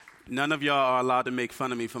None of y'all are allowed to make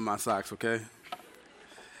fun of me for my socks, okay?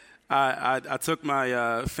 I took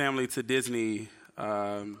my family to Disney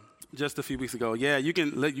just a few weeks ago. Yeah, you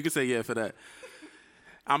can say yeah for that.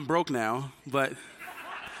 I'm broke now, but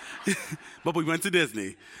but we went to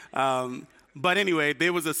Disney. But anyway,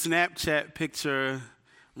 there was a Snapchat picture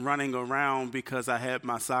running around because I had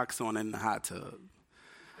my socks on in the hot tub.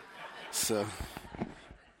 So,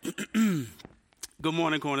 good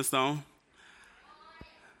morning, Cornerstone.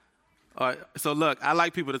 All right, so look, I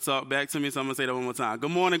like people to talk back to me, so I'm going to say that one more time.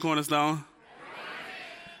 Good morning, Cornerstone.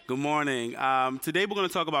 Good morning. Today we're going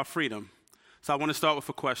to talk about freedom. So I want to start with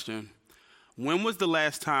a question. When was the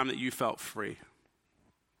last time that you felt free?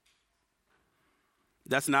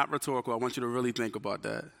 That's not rhetorical. I want you to really think about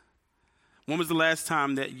that. When was the last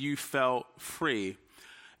time that you felt free?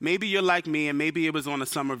 Maybe you're like me, and maybe it was on a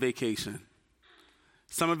summer vacation.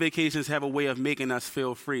 Summer vacations have a way of making us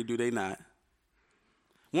feel free, do they not?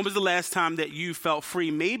 When was the last time that you felt free?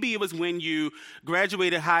 Maybe it was when you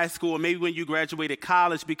graduated high school, or maybe when you graduated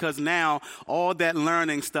college, because now all that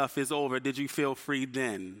learning stuff is over. Did you feel free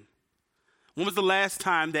then? When was the last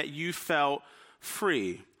time that you felt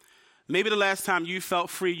free? Maybe the last time you felt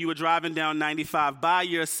free, you were driving down 95 by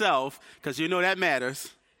yourself, because you know that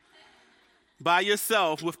matters. By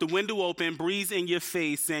yourself, with the window open, breeze in your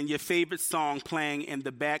face, and your favorite song playing in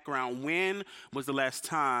the background. When was the last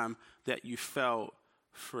time that you felt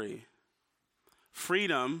free?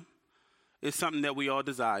 Freedom is something that we all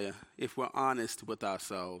desire if we're honest with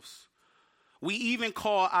ourselves. We even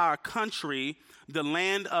call our country the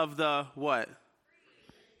land of the what?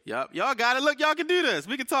 Yep, y'all got it. Look, y'all can do this.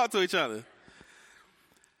 We can talk to each other.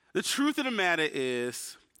 The truth of the matter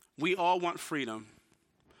is we all want freedom.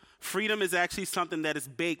 Freedom is actually something that is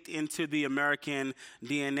baked into the American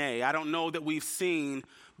DNA. I don't know that we've seen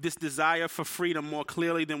this desire for freedom more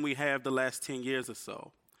clearly than we have the last 10 years or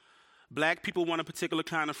so. Black people want a particular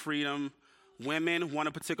kind of freedom. Women want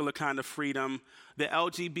a particular kind of freedom. The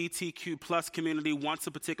LGBTQ plus community wants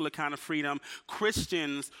a particular kind of freedom.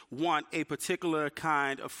 Christians want a particular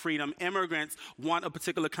kind of freedom. Immigrants want a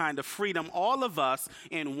particular kind of freedom. All of us,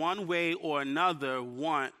 in one way or another,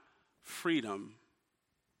 want freedom.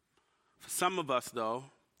 For some of us, though,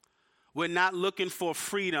 we're not looking for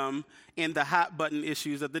freedom in the hot button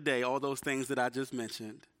issues of the day, all those things that I just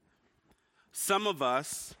mentioned. Some of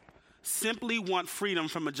us simply want freedom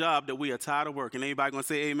from a job that we are tired of working. Anybody going to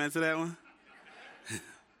say amen to that one?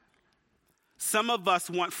 Some of us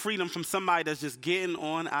want freedom from somebody that's just getting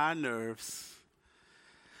on our nerves.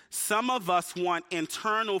 Some of us want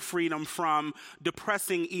internal freedom from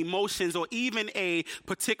depressing emotions or even a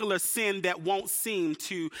particular sin that won't seem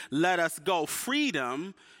to let us go.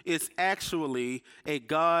 Freedom is actually a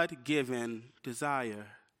God-given desire.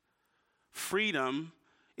 Freedom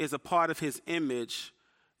is a part of his image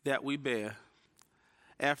that we bear.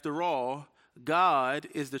 After all, God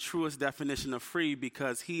is the truest definition of free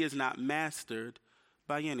because he is not mastered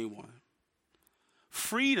by anyone.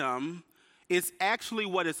 Freedom is actually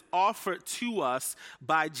what is offered to us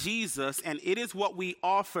by Jesus, and it is what we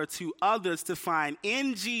offer to others to find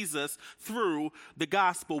in Jesus through the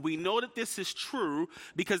gospel. We know that this is true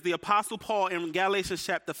because the Apostle Paul in Galatians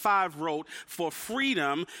chapter 5 wrote, "For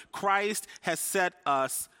freedom, Christ has set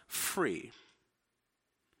us free."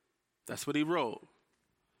 That's what he wrote.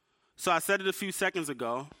 So I said it a few seconds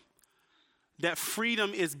ago, that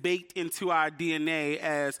freedom is baked into our DNA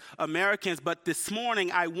as Americans. But this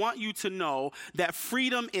morning, I want you to know that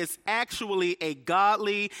freedom is actually a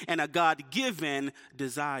godly and a God-given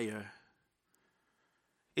desire.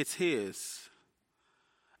 It's his.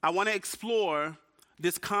 I want to explore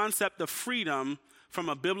this concept of freedom from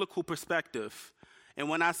a biblical perspective. And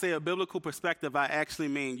when I say a biblical perspective, I actually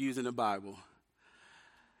mean using the Bible.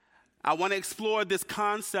 I want to explore this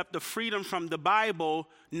concept of freedom from the Bible,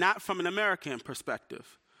 not from an American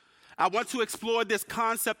perspective. I want to explore this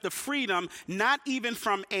concept of freedom, not even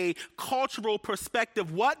from a cultural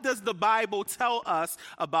perspective. What does the Bible tell us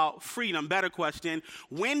about freedom? Better question,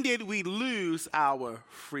 when did we lose our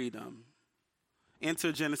freedom?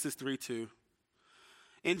 Enter Genesis 3:2.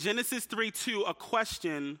 In Genesis 3:2, a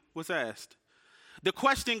question was asked. The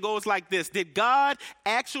question goes like this: did God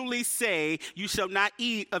actually say, "You shall not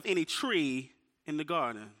eat of any tree in the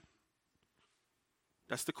garden"?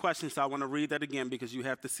 That's the question, so I want to read that again because you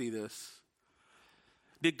have to see this.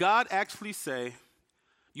 Did God actually say,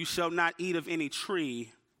 "You shall not eat of any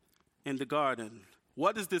tree in the garden"?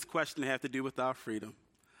 What does this question have to do with our freedom?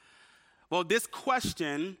 Well, this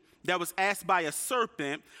question that was asked by a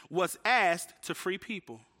serpent was asked to free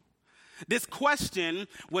people. This question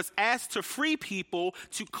was asked to free people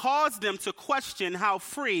to cause them to question how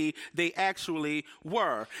free they actually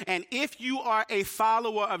were. And if you are a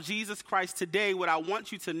follower of Jesus Christ today, what I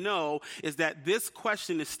want you to know is that this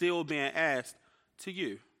question is still being asked to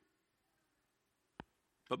you.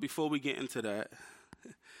 But before we get into that,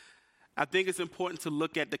 I think it's important to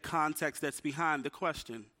look at the context that's behind the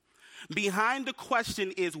question. Behind the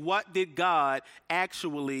question is, what did God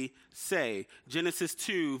actually say? Genesis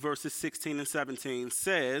 2, verses 16 and 17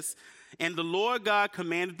 says, "And the Lord God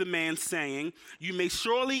commanded the man, saying, You may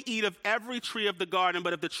surely eat of every tree of the garden,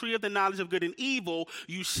 but of the tree of the knowledge of good and evil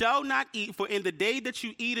you shall not eat, for in the day that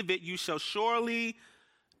you eat of it you shall surely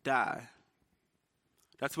die."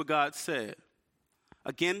 That's what God said.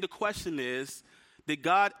 Again, the question is, did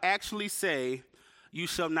God actually say, "You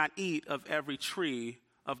shall not eat of every tree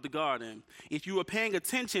of the garden"? If you were paying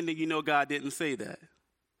attention, then you know God didn't say that.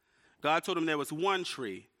 God told them there was one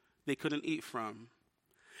tree they couldn't eat from.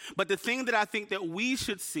 But the thing that I think that we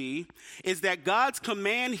should see is that God's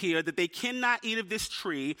command here that they cannot eat of this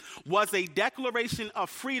tree was a declaration of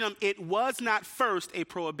freedom. It was not first a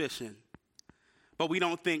prohibition. But we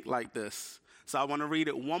don't think like this. So I want to read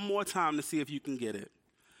it one more time to see if you can get it.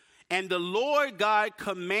 "And the Lord God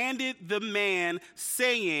commanded the man,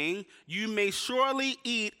 saying, You may surely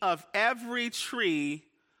eat of every tree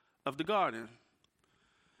of the garden."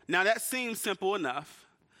 Now that seems simple enough,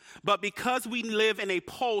 but because we live in a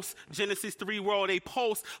post-Genesis 3 world, a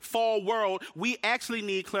post-fall world, we actually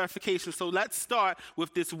need clarification. So let's start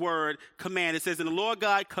with this word command. It says, "And the Lord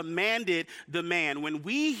God commanded the man." When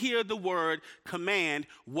we hear the word command,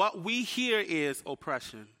 what we hear is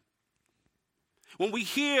oppression. When we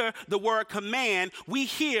hear the word command, we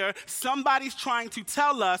hear somebody's trying to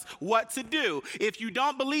tell us what to do. If you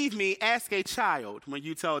don't believe me, ask a child when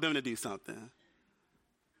you tell them to do something.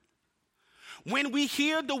 When we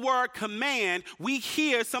hear the word command, we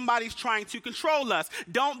hear somebody's trying to control us.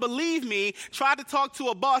 Don't believe me, try to talk to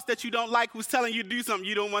a boss that you don't like who's telling you to do something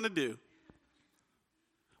you don't want to do.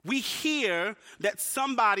 We hear that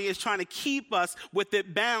somebody is trying to keep us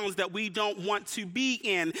within bounds that we don't want to be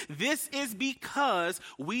in. This is because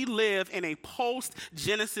we live in a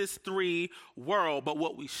post-Genesis 3 world. But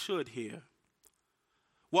what we should hear,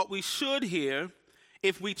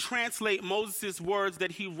 if we translate Moses' words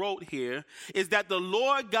that he wrote here, is that the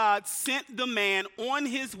Lord God sent the man on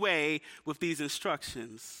his way with these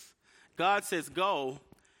instructions. God says, "Go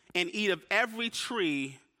and eat of every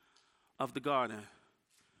tree of the garden."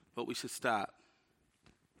 But we should stop.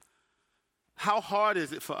 How hard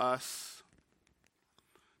is it for us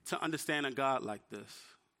to understand a God like this?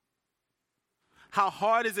 How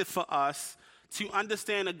hard is it for us to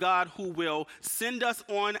understand a God who will send us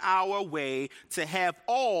on our way to have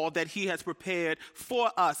all that he has prepared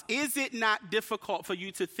for us? Is it not difficult for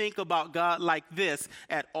you to think about God like this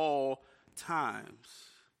at all times?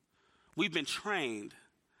 We've been trained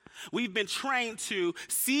to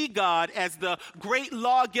see God as the great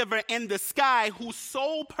lawgiver in the sky whose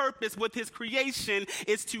sole purpose with his creation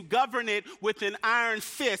is to govern it with an iron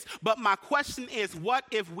fist. But my question is, what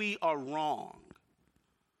if we are wrong?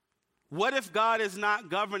 What if God is not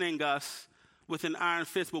governing us with an iron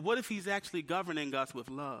fist, but what if he's actually governing us with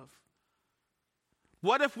love?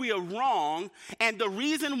 What if we are wrong, and the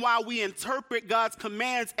reason why we interpret God's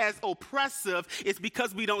commands as oppressive is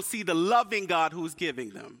because we don't see the loving God who's giving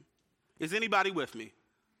them? Is anybody with me?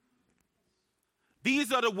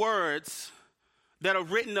 These are the words that are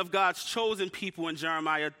written of God's chosen people in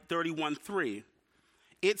Jeremiah 31:3.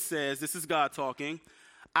 It says, this is God talking,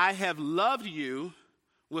 "I have loved you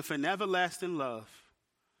with an everlasting love.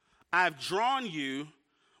 I have drawn you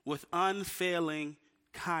with unfailing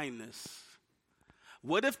kindness."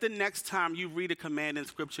 What if the next time you read a command in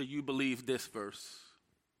Scripture, you believe this verse?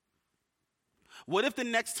 What if the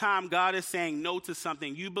next time God is saying no to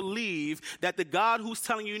something, you believe that the God who's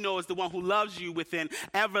telling you no is the one who loves you with an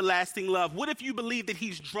everlasting love? What if you believe that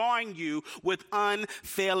he's drawing you with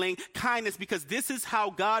unfailing kindness? Because this is how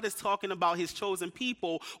God is talking about his chosen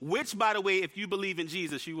people, which, by the way, if you believe in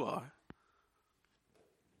Jesus, you are.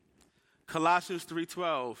 Colossians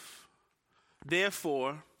 3:12.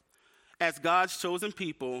 "Therefore, as God's chosen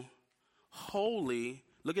people, holy,"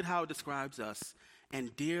 look at how it describes us,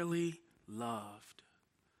 "and dearly loved."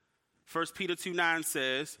 1 Peter 2:9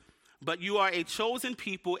 says, "But you are a chosen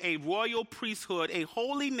people, a royal priesthood, a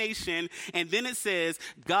holy nation," and then it says,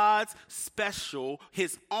 "God's special,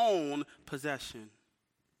 his own possession."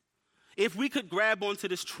 If we could grab onto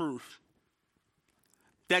this truth,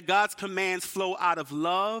 that God's commands flow out of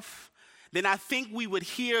love, then I think we would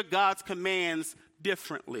hear God's commands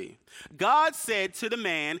differently. God said to the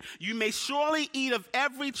man, you may surely eat of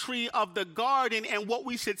every tree of the garden. And what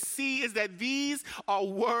we should see is that these are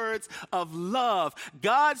words of love.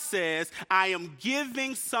 God says, I am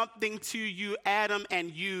giving something to you, Adam,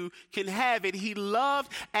 and you can have it. He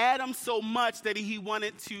loved Adam so much that he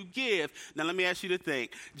wanted to give. Now let me ask you to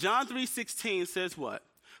think. John 3:16 says what?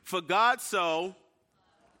 For God so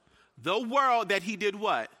the world that he did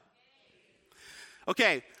what?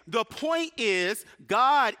 Okay, the point is,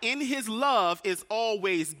 God in his love is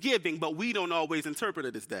always giving, but we don't always interpret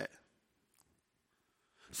it as that.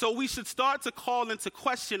 So we should start to call into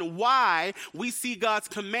question why we see God's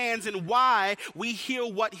commands and why we hear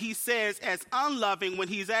what he says as unloving when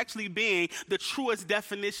he's actually being the truest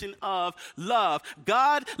definition of love.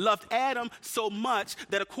 God loved Adam so much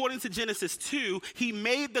that according to Genesis 2, he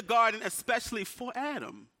made the garden especially for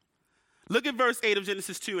Adam. Look at verse 8 of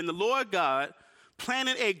Genesis 2. And the Lord God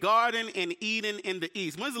planted a garden in Eden in the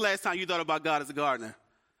east. When's the last time you thought about God as a gardener?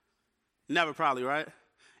 Never, probably, right?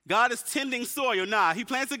 God is tending soil. Nah, he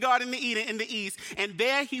plants a garden in Eden in the east, and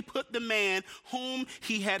there he put the man whom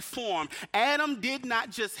he had formed. Adam did not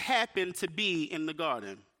just happen to be in the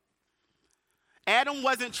garden. Adam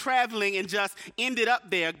wasn't traveling and just ended up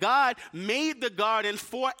there. God made the garden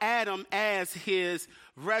for Adam as his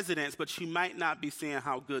residence, but you might not be seeing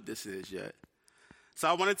how good this is yet. So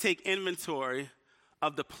I want to take inventory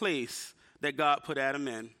of the place that God put Adam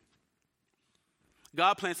in.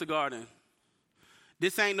 God plants a garden.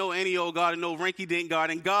 This ain't no any old garden, no rinky-dink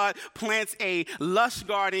garden. God plants a lush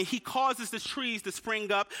garden. He causes the trees to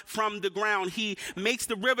spring up from the ground. He makes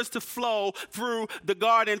the rivers to flow through the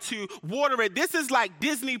garden to water it. This is like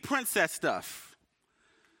Disney princess stuff.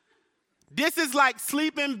 This is like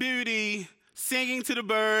Sleeping Beauty, singing to the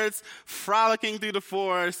birds, frolicking through the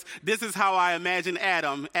forest. This is how I imagine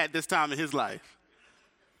Adam at this time in his life.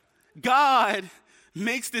 God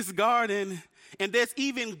makes this garden, and there's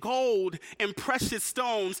even gold and precious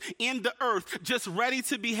stones in the earth just ready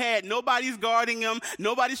to be had. Nobody's guarding them.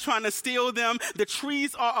 Nobody's trying to steal them. The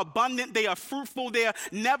trees are abundant. They are fruitful. They are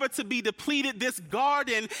never to be depleted. This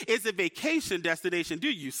garden is a vacation destination. Do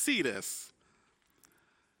you see this?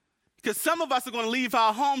 Because some of us are going to leave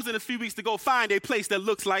our homes in a few weeks to go find a place that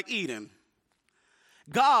looks like Eden.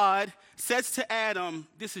 God says to Adam,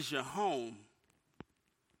 this is your home.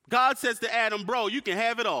 God says to Adam, bro, you can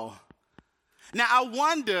have it all. Now, I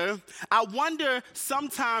wonder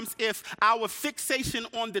sometimes if our fixation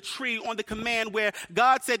on the tree, on the command where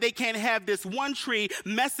God said they can't have this one tree,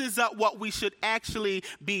 messes up what we should actually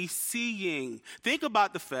be seeing. Think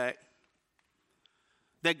about the fact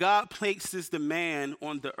that God places the man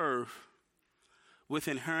on the earth with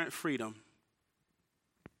inherent freedom.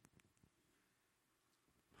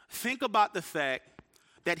 Think about the fact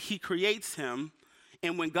that he creates him.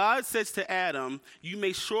 And when God says to Adam, you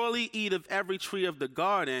may surely eat of every tree of the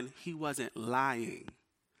garden, he wasn't lying.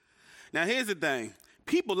 Now, here's the thing.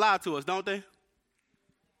 People lie to us, don't they?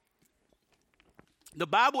 The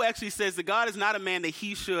Bible actually says that God is not a man that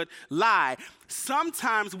he should lie.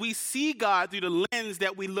 Sometimes we see God through the lens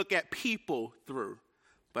that we look at people through.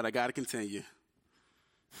 But I got to continue.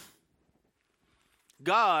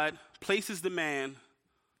 God places the man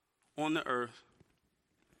on the earth,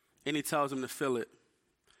 and he tells him to fill it.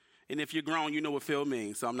 And if you're grown, you know what fill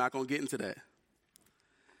means, so I'm not going to get into that.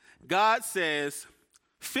 God says,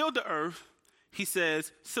 fill the earth. He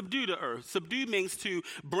says, subdue the earth. Subdue means to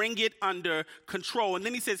bring it under control. And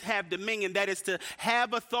then he says, have dominion. That is to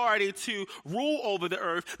have authority to rule over the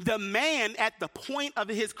earth. The man, at the point of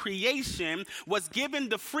his creation, was given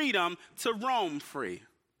the freedom to roam free.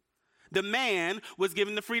 The man was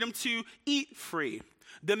given the freedom to eat free.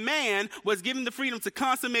 The man was given the freedom to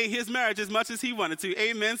consummate his marriage as much as he wanted to.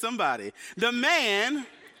 Amen, somebody. The man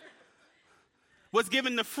was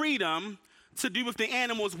given the freedom to do with the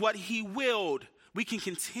animals what he willed. We can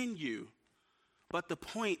continue. But the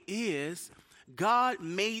point is, God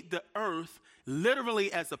made the earth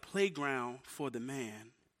literally as a playground for the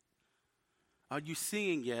man. Are you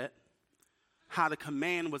seeing yet how the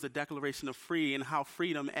command was a declaration of free and how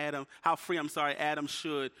free Adam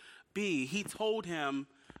should be? He told him,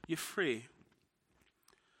 you're free.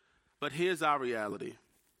 But here's our reality.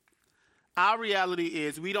 Our reality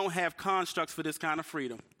is we don't have constructs for this kind of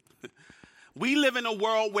freedom. We live in a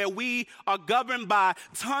world where we are governed by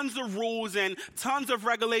tons of rules and tons of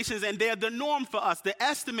regulations, and they're the norm for us. The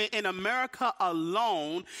estimate in America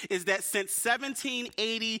alone is that since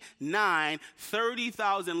 1789,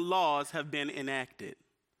 30,000 laws have been enacted.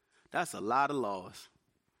 That's a lot of laws.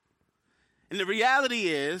 And the reality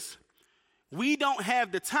is, We don't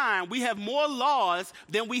have the time. We have more laws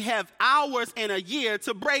than we have hours in a year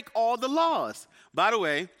to break all the laws. By the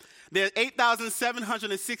way, there's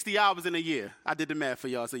 8,760 hours in a year. I did the math for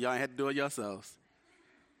y'all, so y'all ain't had to do it yourselves.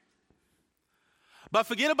 But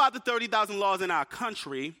forget about the 30,000 laws in our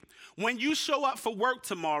country. When you show up for work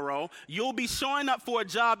tomorrow, you'll be showing up for a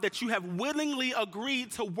job that you have willingly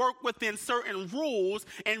agreed to work within certain rules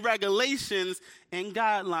and regulations and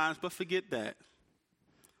guidelines. But forget that.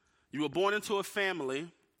 You were born into a family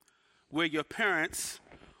where your parents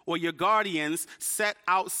or your guardians set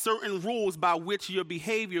out certain rules by which your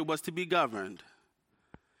behavior was to be governed.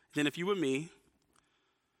 Then if you were me,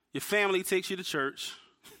 your family takes you to church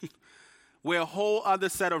where a whole other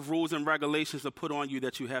set of rules and regulations are put on you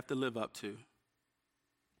that you have to live up to.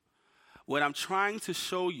 What I'm trying to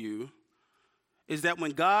show you is that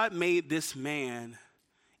when God made this man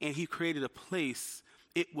and he created a place,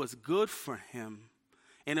 it was good for him.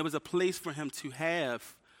 And it was a place for him to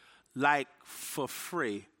have, like, for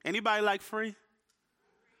free. Anybody like free?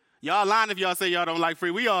 Y'all lying if y'all say y'all don't like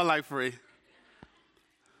free. We all like free.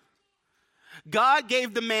 God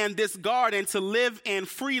gave the man this garden to live in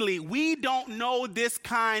freely. We don't know this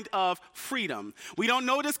kind of freedom. We don't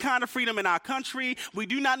know this kind of freedom in our country. We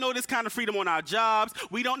do not know this kind of freedom on our jobs.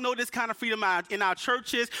 We don't know this kind of freedom in our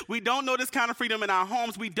churches. We don't know this kind of freedom in our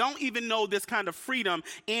homes. We don't even know this kind of freedom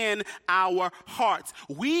in our hearts.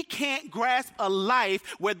 We can't grasp a life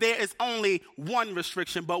where there is only one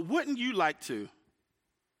restriction, but wouldn't you like to?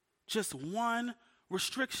 Just one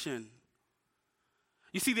restriction.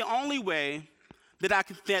 You see, the only way that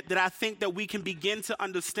I think that we can begin to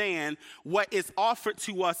understand what is offered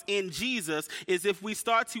to us in Jesus is if we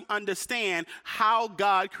start to understand how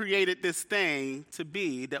God created this thing to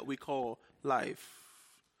be that we call life.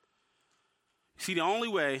 See, the only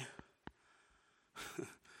way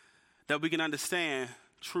that we can understand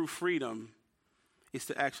true freedom is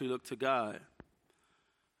to actually look to God.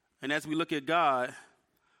 And as we look at God,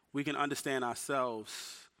 we can understand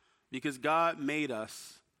ourselves because God made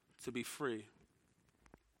us to be free.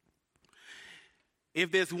 If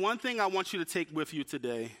there's one thing I want you to take with you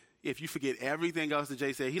today, if you forget everything else that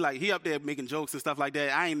Jay said, he up there making jokes and stuff like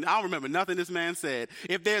that. I don't remember nothing this man said.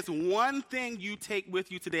 If there's one thing you take with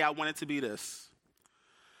you today, I want it to be this.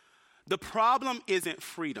 The problem isn't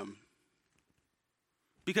freedom.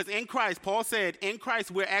 Because in Christ, Paul said, in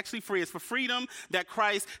Christ, we're actually free. It's for freedom that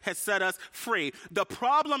Christ has set us free. The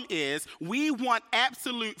problem is we want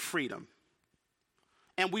absolute freedom.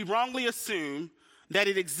 And we wrongly assume that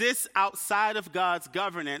it exists outside of God's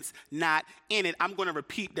governance, not in it. I'm going to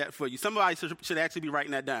repeat that for you. Somebody should actually be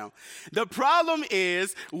writing that down. The problem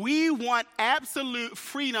is we want absolute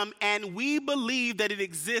freedom, and we believe that it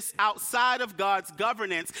exists outside of God's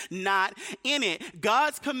governance, not in it.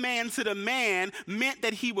 God's command to the man meant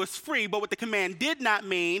that he was free, but what the command did not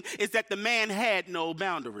mean is that the man had no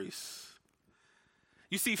boundaries.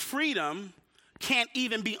 You see, freedom can't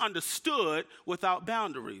even be understood without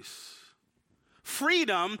boundaries.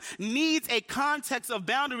 Freedom needs a context of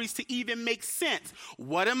boundaries to even make sense.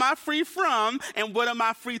 What am I free from and what am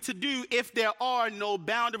I free to do if there are no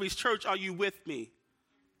boundaries? Church, are you with me?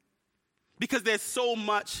 Because there's so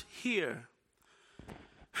much here.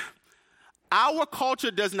 Our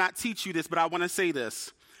culture does not teach you this, but I want to say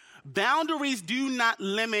this. Boundaries do not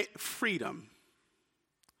limit freedom.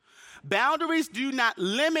 Boundaries do not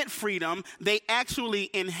limit freedom, they actually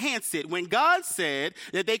enhance it. When God said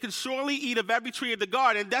that they could surely eat of every tree of the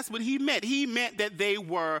garden, that's what he meant. He meant that they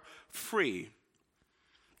were free.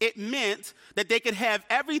 It meant that they could have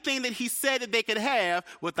everything that he said that they could have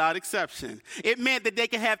without exception. It meant that they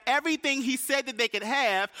could have everything he said that they could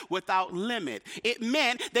have without limit. It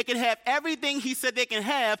meant they could have everything he said they can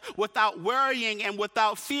have without worrying and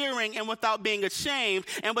without fearing and without being ashamed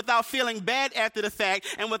and without feeling bad after the fact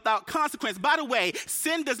and without consequence. By the way,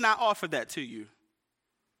 sin does not offer that to you.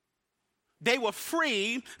 They were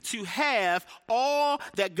free to have all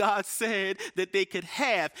that God said that they could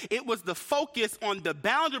have. It was the focus on the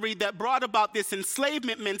boundary that brought about this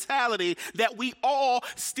enslavement mentality that we all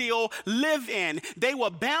still live in. They were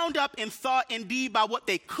bound up in thought and deed by what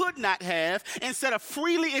they could not have instead of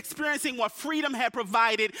freely experiencing what freedom had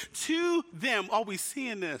provided to them. Are we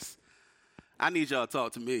seeing this? I need y'all to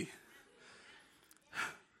talk to me.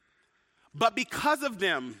 But because of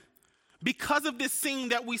them, because of this scene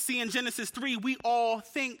that we see in Genesis 3, we all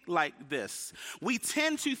think like this. We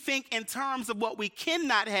tend to think in terms of what we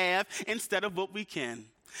cannot have instead of what we can.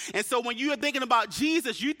 And so when you are thinking about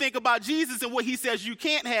Jesus, you think about Jesus and what he says you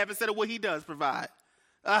can't have instead of what he does provide.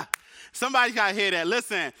 Somebody's got to hear that.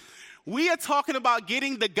 Listen, We are talking about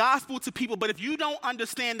getting the gospel to people, but if you don't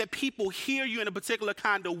understand that people hear you in a particular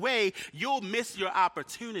kind of way, you'll miss your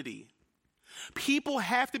opportunity. People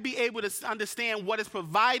have to be able to understand what is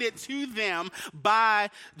provided to them by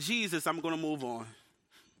Jesus. I'm going to move on.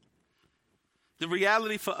 The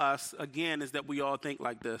reality for us, again, is that we all think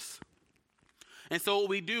like this. And so what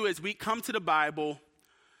we do is we come to the Bible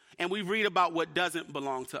and we read about what doesn't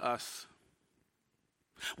belong to us.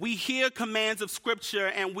 We hear commands of Scripture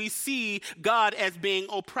and we see God as being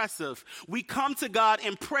oppressive. We come to God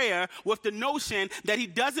in prayer with the notion that he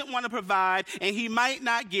doesn't want to provide and he might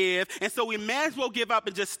not give. And so we may as well give up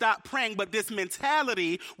and just stop praying. But this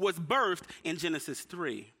mentality was birthed in Genesis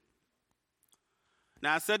 3.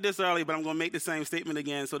 Now, I said this earlier, but I'm going to make the same statement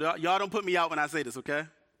again. So y'all don't put me out when I say this, okay?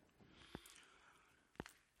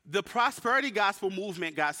 The prosperity gospel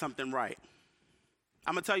movement got something right.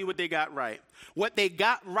 I'm going to tell you what they got right. What they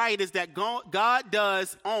got right is that God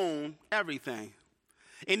does own everything.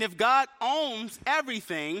 And if God owns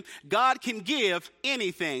everything, God can give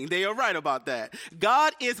anything. They are right about that.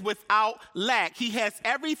 God is without lack. He has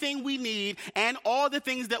everything we need and all the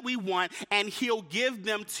things that we want, and he'll give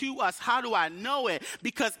them to us. How do I know it?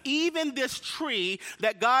 Because even this tree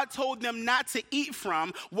that God told them not to eat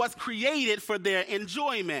from was created for their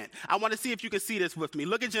enjoyment. I want to see if you can see this with me.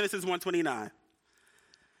 Look at Genesis 1:29.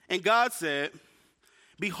 And God said,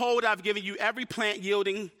 behold, I've given you every plant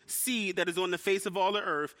yielding seed that is on the face of all the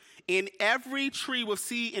earth. In every tree with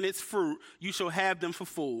seed in its fruit, you shall have them for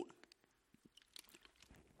food.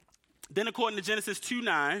 Then according to Genesis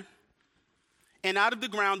 2:9, and out of the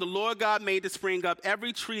ground the Lord God made to spring up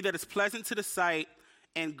every tree that is pleasant to the sight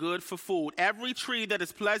and good for food. Every tree that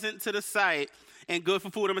is pleasant to the sight and good for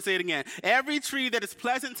food. I'm going to say it again. Every tree that is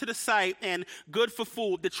pleasant to the sight and good for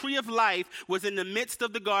food. The tree of life was in the midst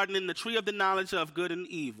of the garden, and the tree of the knowledge of good and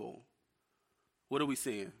evil. What are we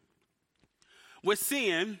seeing? We're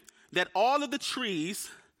seeing that all of the trees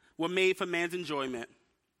were made for man's enjoyment.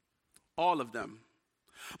 All of them.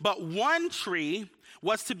 But one tree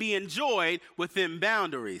was to be enjoyed within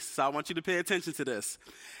boundaries. So I want you to pay attention to this.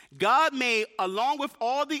 God made, along with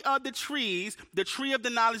all the other trees, the tree of the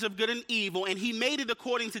knowledge of good and evil, and he made it,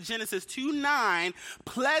 according to Genesis 2:9,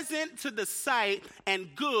 pleasant to the sight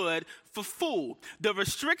and good for food. The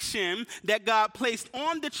restriction that God placed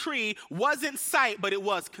on the tree wasn't sight, but it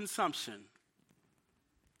was consumption.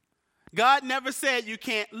 God never said you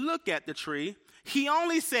can't look at the tree. He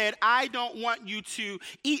only said, I don't want you to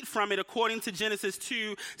eat from it, according to Genesis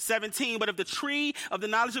 2:17. But of the tree of the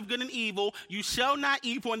knowledge of good and evil, you shall not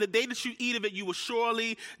eat, for in the day that you eat of it, you will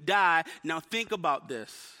surely die. Now think about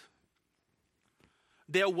this.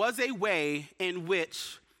 There was a way in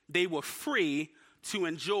which they were free to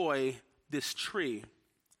enjoy this tree.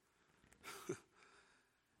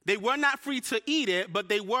 They were not free to eat it, but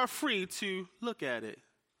they were free to look at it.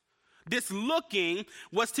 This looking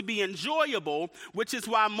was to be enjoyable, which is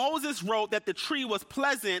why Moses wrote that the tree was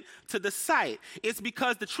pleasant to the sight. It's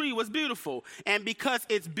because the tree was beautiful, and because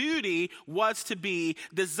its beauty was to be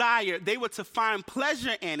desired. They were to find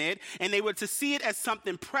pleasure in it, and they were to see it as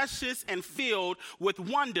something precious and filled with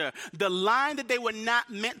wonder. The line that they were not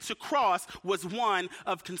meant to cross was one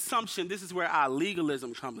of consumption. This is where our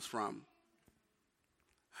legalism comes from.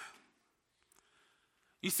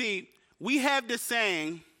 You see, we have this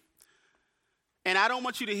saying, and I don't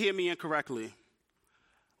want you to hear me incorrectly.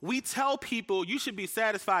 We tell people you should be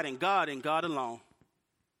satisfied in God and God alone.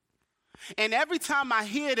 And every time I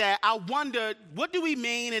hear that, I wonder, what do we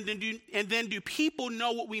mean? And then do people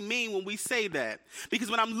know what we mean when we say that? Because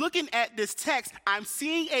when I'm looking at this text, I'm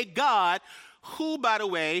seeing a God who, by the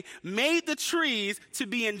way, made the trees to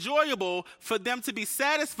be enjoyable for them to be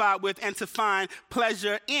satisfied with and to find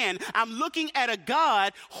pleasure in. I'm looking at a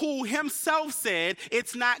God who himself said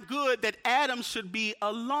it's not good that Adam should be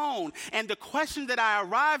alone. And the question that I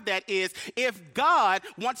arrived at is, if God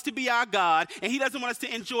wants to be our God and he doesn't want us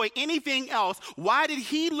to enjoy anything else, why did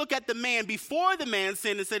he look at the man before the man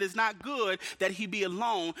sinned and said it's not good that he be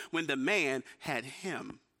alone when the man had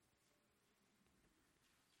him?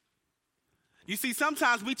 You see,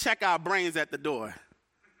 sometimes we check our brains at the door.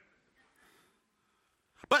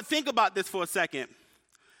 But think about this for a second.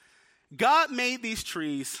 God made these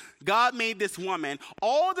trees. God made this woman.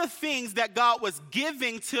 All the things that God was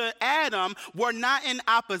giving to Adam were not in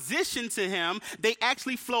opposition to him. They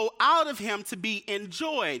actually flow out of him to be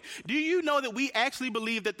enjoyed. Do you know that we actually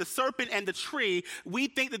believe that the serpent and the tree, we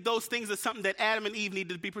think that those things are something that Adam and Eve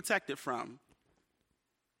needed to be protected from?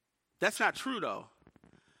 That's not true, though.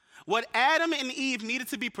 What Adam and Eve needed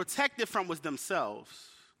to be protected from was themselves.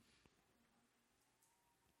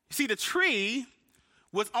 You see, the tree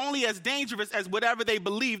was only as dangerous as whatever they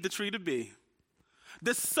believed the tree to be.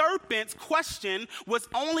 The serpent's question was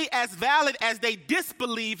only as valid as they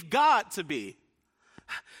disbelieved God to be.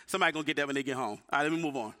 Somebody gonna get that when they get home. All right, let me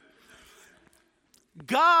move on.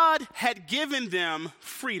 God had given them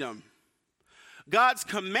freedom. God's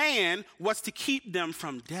command was to keep them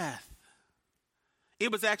from death.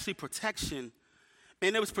 It was actually protection.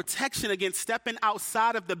 And it was protection against stepping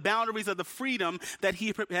outside of the boundaries of the freedom that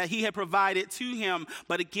he had provided to him.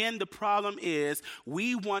 But again, the problem is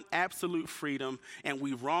we want absolute freedom, and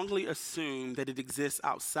we wrongly assume that it exists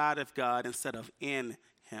outside of God instead of in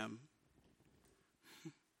him.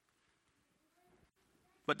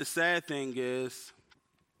 But the sad thing is,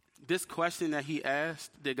 this question that he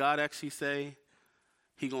asked, did God actually say,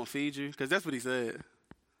 he gonna feed you? Because that's what he said.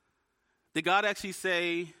 Did God actually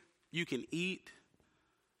say, you can eat?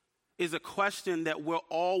 Is a question that we're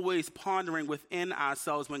always pondering within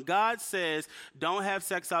ourselves. When God says, don't have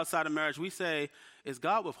sex outside of marriage, we say, is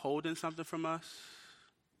God withholding something from us?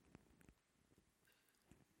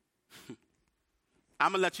 I'm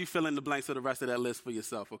going to let you fill in the blanks of the rest of that list for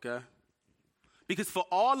yourself, okay? Because for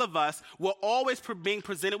all of us, we're always being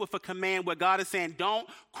presented with a command where God is saying, don't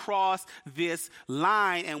cross this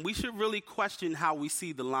line. And we should really question how we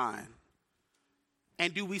see the line.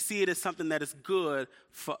 And do we see it as something that is good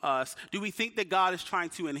for us? Do we think that God is trying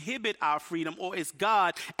to inhibit our freedom, or is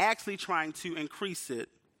God actually trying to increase it?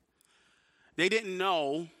 They didn't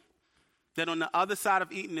know that on the other side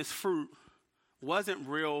of eating this fruit wasn't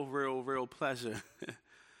real pleasure.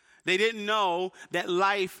 They didn't know that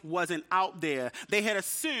life wasn't out there. They had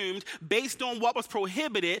assumed, based on what was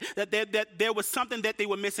prohibited, that there was something that they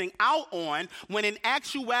were missing out on, when in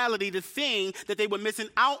actuality, the thing that they were missing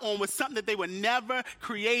out on was something that they were never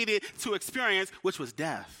created to experience, which was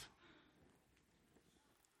death.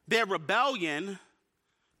 Their rebellion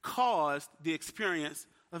caused the experience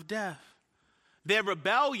of death. Their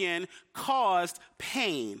rebellion caused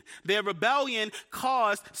pain. Their rebellion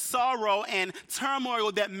caused sorrow and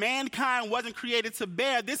turmoil that mankind wasn't created to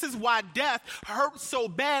bear. This is why death hurts so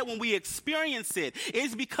bad when we experience it.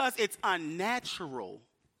 It's because it's unnatural.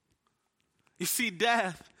 You see,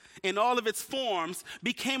 death in all of its forms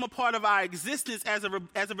became a part of our existence as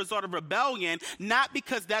a result of rebellion, not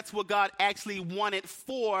because that's what God actually wanted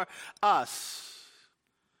for us.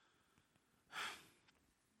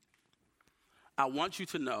 I want you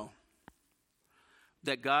to know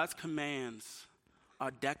that God's commands are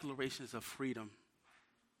declarations of freedom.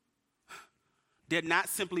 They're not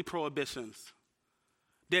simply prohibitions.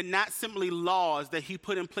 They're not simply laws that he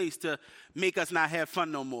put in place to make us not have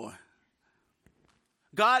fun no more.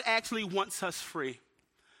 God actually wants us free.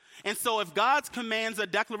 And so if God's commands are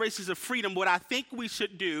declarations of freedom, what I think we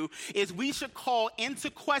should do is we should call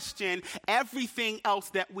into question everything else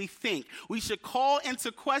that we think. We should call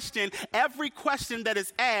into question every question that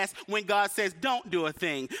is asked when God says don't do a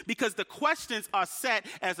thing, because the questions are set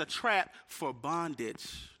as a trap for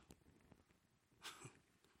bondage.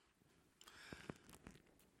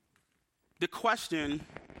 The question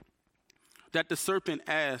that the serpent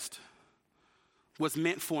asked was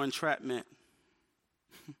meant for entrapment.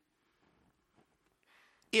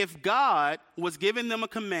 If God was giving them a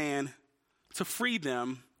command to free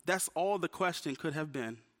them, that's all the question could have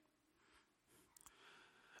been.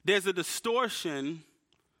 There's a distortion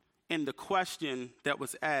in the question that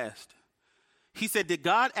was asked. He said, did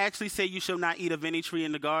God actually say you shall not eat of any tree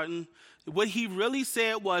in the garden? What he really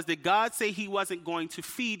said was, did God say he wasn't going to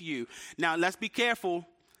feed you? Now, let's be careful,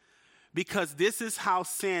 because this is how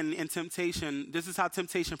temptation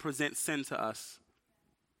presents sin to us.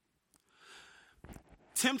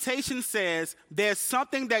 Temptation says there's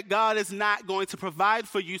something that God is not going to provide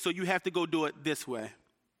for you, so you have to go do it this way.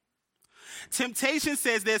 Temptation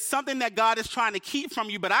says there's something that God is trying to keep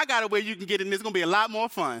from you, but I got a way you can get it, and it's going to be a lot more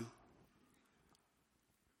fun.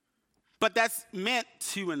 But that's meant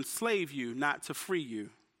to enslave you, not to free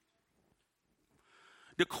you.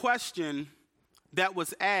 The question that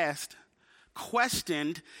was asked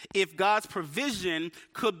questioned if God's provision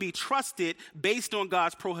could be trusted based on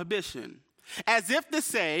God's prohibition. As if to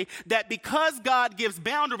say that because God gives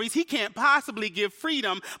boundaries, he can't possibly give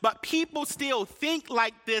freedom, but people still think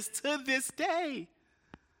like this to this day.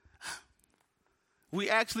 We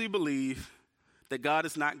actually believe that God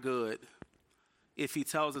is not good if he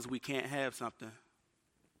tells us we can't have something.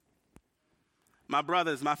 My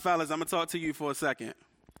brothers, my fellas, I'm going to talk to you for a second.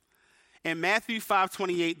 In Matthew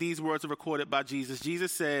 5:28, these words are recorded by Jesus.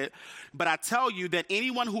 Jesus said, but I tell you that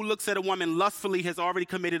anyone who looks at a woman lustfully has already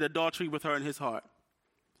committed adultery with her in his heart.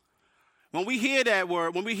 When we hear that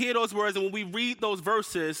word, when we hear those words and when we read those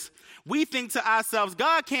verses, we think to ourselves,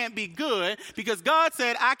 God can't be good because God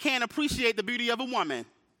said, I can't appreciate the beauty of a woman.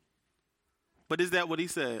 But is that what he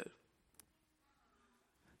said?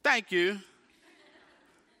 Thank you.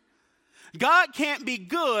 God can't be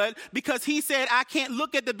good because he said, I can't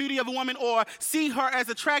look at the beauty of a woman or see her as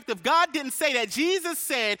attractive. God didn't say that. Jesus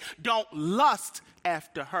said, don't lust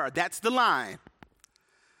after her. That's the line.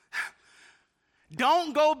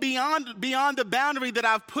 Don't go beyond the boundary that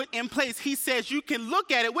I've put in place. He says you can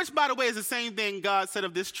look at it, which, by the way, is the same thing God said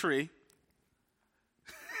of this tree.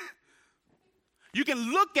 You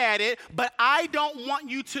can look at it, but I don't want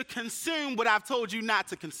you to consume what I've told you not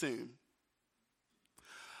to consume.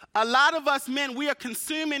 A lot of us men, we are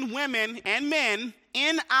consuming women and men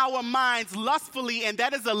in our minds lustfully, and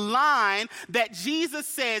that is a line that Jesus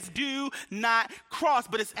says do not cross,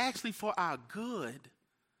 but it's actually for our good.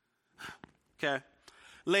 Okay.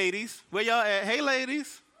 Ladies, where y'all at? Hey,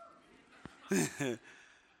 ladies.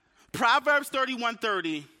 Proverbs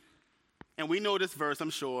 31:30, and we know this verse,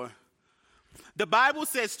 I'm sure. The Bible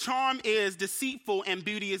says charm is deceitful and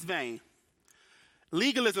beauty is vain.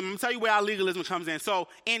 Legalism, I'm going to tell you where our legalism comes in. So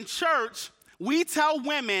in church, we tell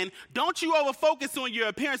women, don't you over-focus on your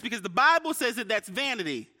appearance because the Bible says that that's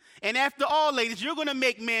vanity. And after all, ladies, you're going to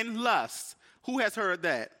make men lust. Who has heard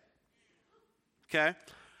that? Okay.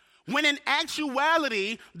 When in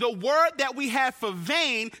actuality, the word that we have for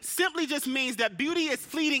vain simply just means that beauty is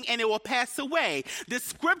fleeting and it will pass away. The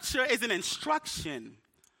scripture is an instruction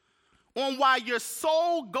on why your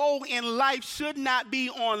sole goal in life should not be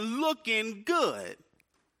on looking good.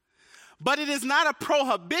 But it is not a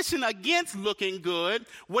prohibition against looking good.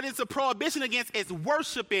 What it's a prohibition against is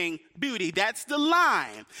worshiping beauty. That's the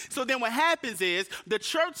line. So then what happens is the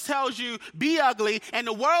church tells you be ugly, and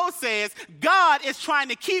the world says God is trying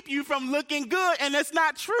to keep you from looking good, and it's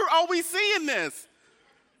not true. Are we seeing this?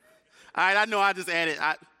 All right, I know I just added.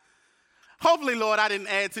 Hopefully, Lord, I didn't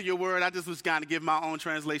add to your word. I just was trying to give my own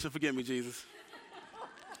translation. Forgive me, Jesus.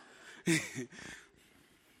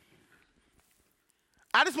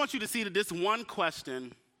 I just want you to see that this one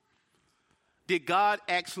question, did God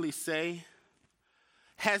actually say,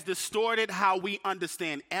 has distorted how we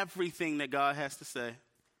understand everything that God has to say.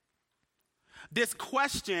 This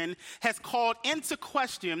question has called into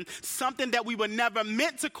question something that we were never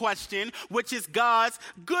meant to question, which is God's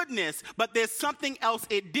goodness. But there's something else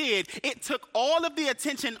it did. It took all of the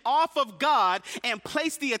attention off of God and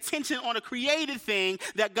placed the attention on a created thing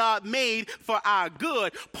that God made for our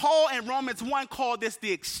good. Paul in Romans 1 called this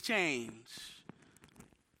the exchange.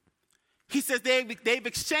 He says they've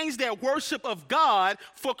exchanged their worship of God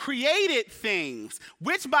for created things,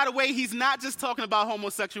 which, by the way, he's not just talking about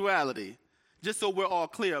homosexuality. Just so we're all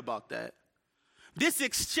clear about that. This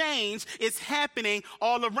exchange is happening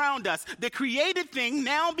all around us. The created thing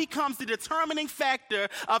now becomes the determining factor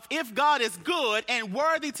of if God is good and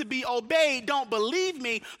worthy to be obeyed. Don't believe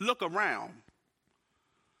me? Look around.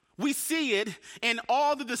 We see it in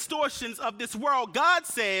all the distortions of this world. God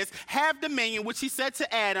says, have dominion, which he said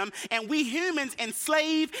to Adam, and we humans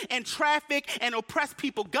enslave and traffic and oppress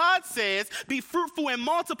people. God says, be fruitful and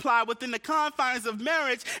multiply within the confines of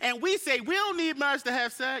marriage, and we say, we don't need marriage to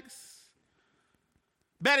have sex.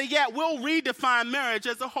 Better yet, we'll redefine marriage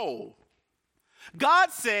as a whole.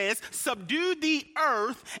 God says, subdue the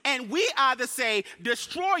earth, and we either say,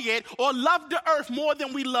 destroy it, or love the earth more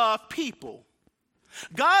than we love people.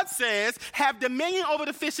 God says, have dominion over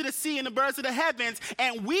the fish of the sea and the birds of the heavens,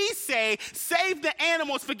 and we say, save the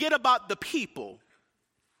animals, forget about the people.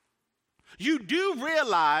 You do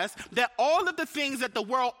realize that all of the things that the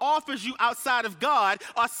world offers you outside of God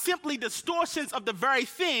are simply distortions of the very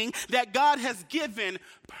thing that God has given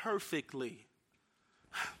perfectly.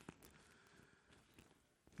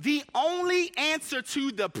 The only answer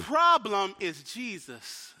to the problem is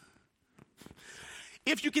Jesus.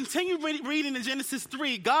 If you continue reading in Genesis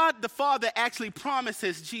 3, God the Father actually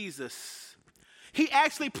promises Jesus. He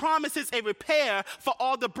actually promises a repair for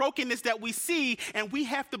all the brokenness that we see, and we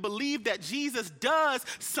have to believe that Jesus does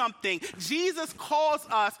something. Jesus calls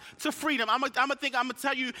us to freedom. I'm gonna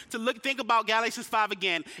tell you to think about Galatians 5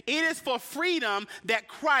 again. It is for freedom that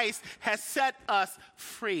Christ has set us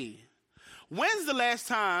free. When's the last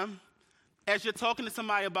time, as you're talking to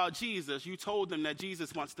somebody about Jesus, you told them that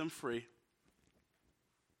Jesus wants them free?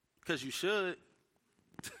 Because you should.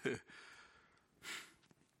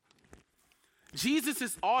 Jesus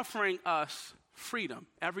is offering us freedom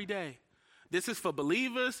every day. This is for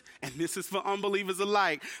believers and this is for unbelievers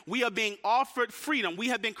alike. We are being offered freedom. We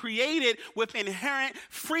have been created with inherent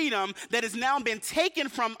freedom that has now been taken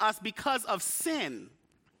from us because of sin.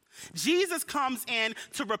 Jesus comes in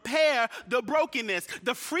to repair the brokenness.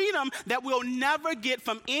 The freedom that we'll never get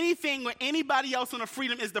from anything or anybody else on the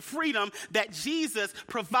freedom is the freedom that Jesus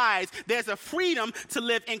provides. There's a freedom to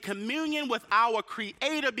live in communion with our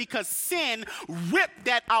Creator because sin ripped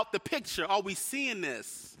that out the picture. Are we seeing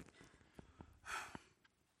this?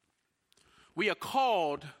 We are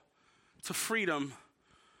called to freedom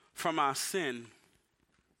from our sin.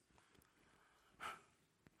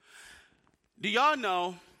 Do y'all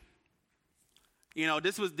know,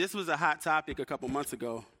 this was a hot topic a couple months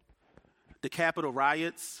ago, the Capitol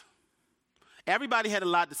riots. Everybody had a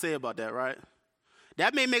lot to say about that, right?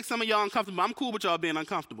 That may make some of y'all uncomfortable. I'm cool with y'all being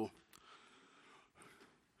uncomfortable.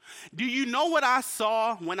 Do you know what I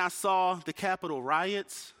saw when I saw the Capitol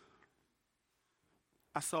riots?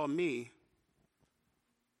 I saw me.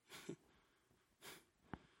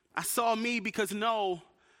 I saw me because no,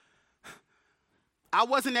 I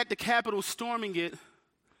wasn't at the Capitol storming it,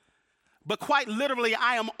 but quite literally,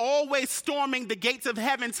 I am always storming the gates of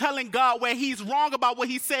heaven, telling God where he's wrong about what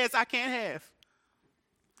he says I can't have.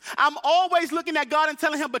 I'm always looking at God and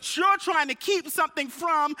telling him, but you're trying to keep something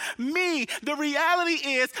from me. The reality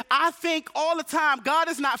is, I think all the time, God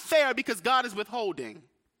is not fair because God is withholding.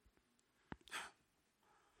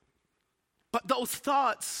 But those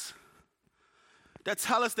thoughts that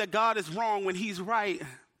tell us that God is wrong when he's right,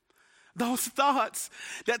 those thoughts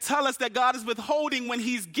that tell us that God is withholding when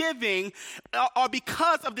he's giving are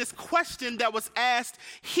because of this question that was asked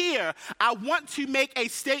here. I want to make a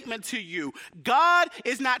statement to you. God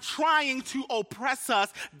is not trying to oppress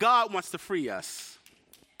us. God wants to free us.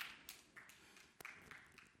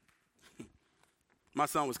 My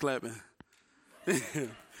son was clapping.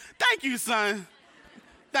 Thank you, son.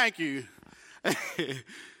 Thank you.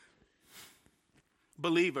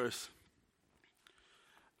 Believers,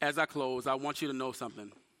 as I close, I want you to know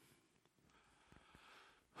something.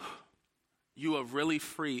 You are really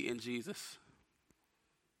free in Jesus.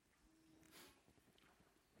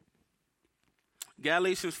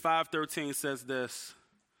 Galatians 5:13 says this,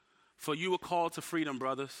 "For you are called to freedom,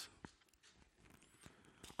 brothers.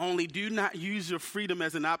 Only do not use your freedom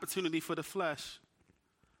as an opportunity for the flesh,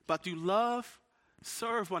 but do love,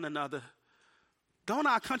 serve one another." Don't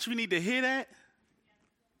our country need to hear that?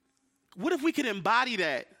 What if we could embody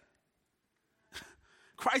that?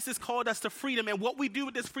 Christ has called us to freedom, and what we do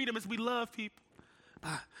with this freedom is we love people.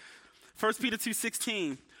 1 Peter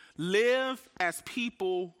 2:16, live as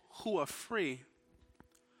people who are free,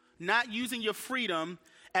 not using your freedom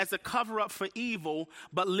as a cover-up for evil,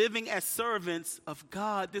 but living as servants of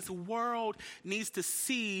God. This world needs to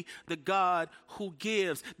see the God who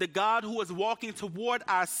gives, the God who is walking toward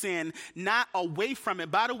our sin, not away from it.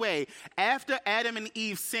 By the way, after Adam and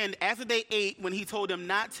Eve sinned, after they ate when he told them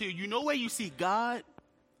not to, you know where you see God?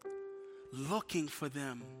 Looking for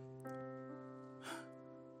them.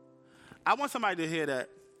 I want somebody to hear that,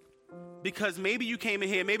 because maybe you came in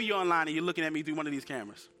here, maybe you're online and you're looking at me through one of these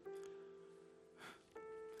cameras.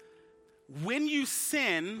 When you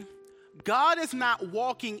sin, God is not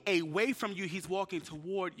walking away from you, he's walking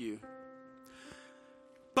toward you.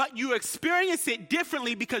 But you experience it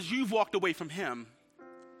differently because you've walked away from him.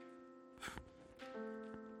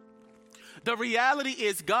 The reality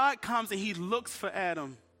is God comes and he looks for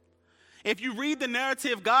Adam. If you read the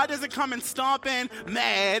narrative, God doesn't come and stomping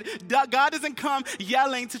mad. God doesn't come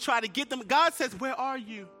yelling to try to get them. God says, where are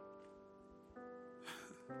you?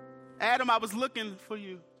 Adam, I was looking for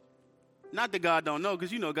you. Not that God don't know,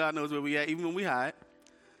 because you know God knows where we at, even when we hide.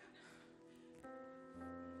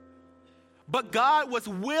 But God was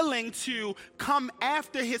willing to come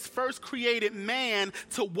after his first created man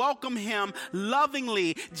to welcome him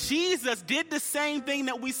lovingly. Jesus did the same thing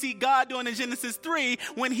that we see God doing in Genesis 3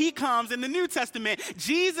 when he comes in the New Testament.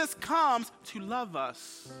 Jesus comes to love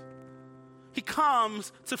us. He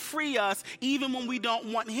comes to free us even when we don't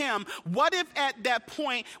want him. What if at the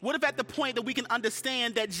point that we can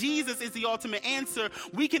understand that Jesus is the ultimate answer,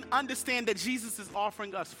 we can understand that Jesus is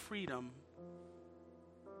offering us freedom?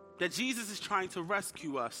 That Jesus is trying to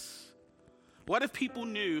rescue us. What if people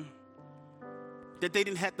knew that they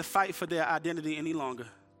didn't have to fight for their identity any longer?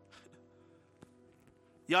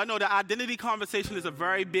 Y'all know the identity conversation is a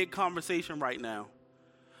very big conversation right now.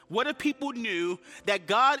 What if people knew that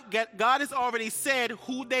God has already said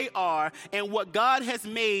who they are and what God has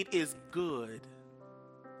made is good?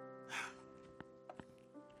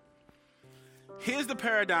 Here's the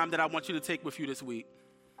paradigm that I want you to take with you this week.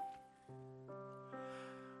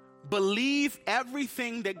 Believe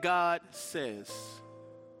everything that God says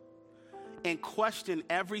and question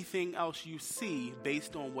everything else you see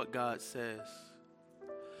based on what God says.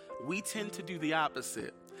 We tend to do the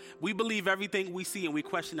opposite. We believe everything we see and we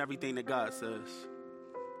question everything that God says.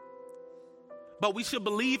 But we should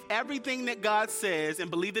believe everything that God says and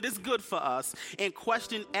believe that it's good for us and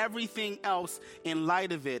question everything else in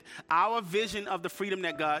light of it. Our vision of the freedom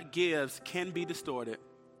that God gives can be distorted.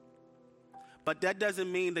 But that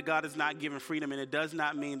doesn't mean that God is not giving freedom, and it does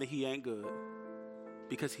not mean that he ain't good,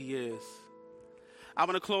 because he is. I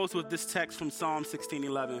want to close with this text from Psalm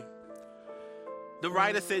 16:11. The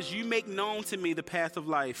writer says, "You make known to me the path of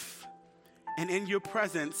life, and in your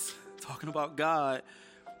presence," talking about God,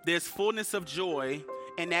 "there's fullness of joy,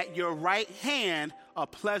 and at your right hand are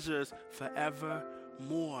pleasures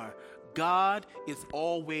forevermore." God is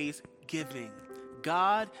always giving.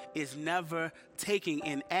 God is never taking.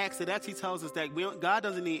 In Acts, it actually tells us that God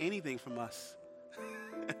doesn't need anything from us.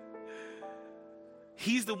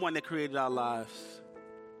 He's the one that created our lives.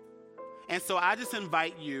 And so I just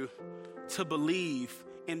invite you to believe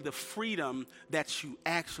in the freedom that you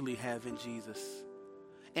actually have in Jesus.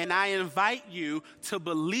 And I invite you to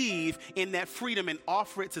believe in that freedom and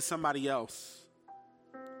offer it to somebody else.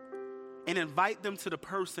 And invite them to the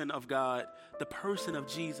person of God, the person of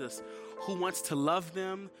Jesus, who wants to love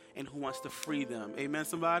them and who wants to free them. Amen,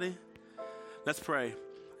 somebody? Let's pray.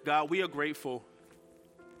 God, we are grateful.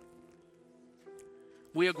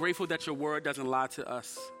 We are grateful that your word doesn't lie to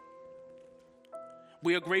us.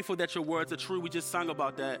 We are grateful that your words are true. We just sung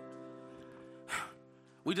about that.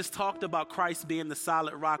 We just talked about Christ being the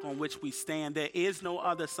solid rock on which we stand. There is no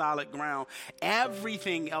other solid ground.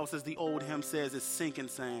 Everything else, as the old hymn says, is sinking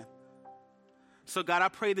sand. So God, I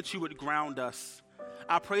pray that you would ground us.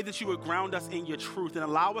 I pray that you would ground us in your truth and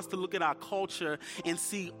allow us to look at our culture and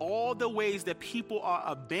see all the ways that people are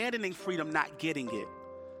abandoning freedom, not getting it.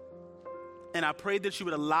 And I pray that you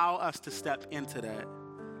would allow us to step into that.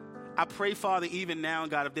 I pray, Father, even now,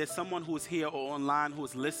 God, if there's someone who is here or online who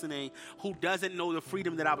is listening who doesn't know the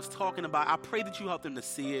freedom that I was talking about, I pray that you help them to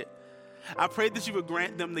see it. I pray that you would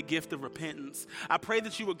grant them the gift of repentance. I pray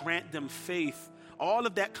that you would grant them faith. All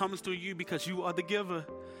of that comes through you because you are the giver.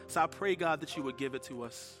 So I pray, God, that you would give it to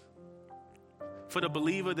us. For the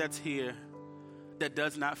believer that's here that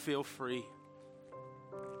does not feel free,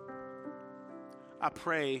 I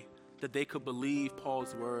pray that they could believe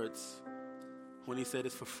Paul's words when he said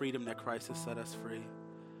it's for freedom that Christ has set us free.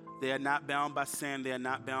 They are not bound by sin. They are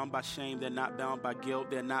not bound by shame. They're not bound by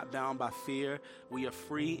guilt. They're not bound by fear. We are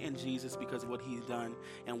free in Jesus because of what he's done,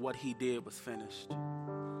 and what he did was finished.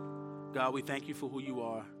 God, we thank you for who you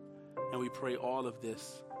are, and we pray all of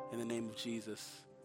this in the name of Jesus.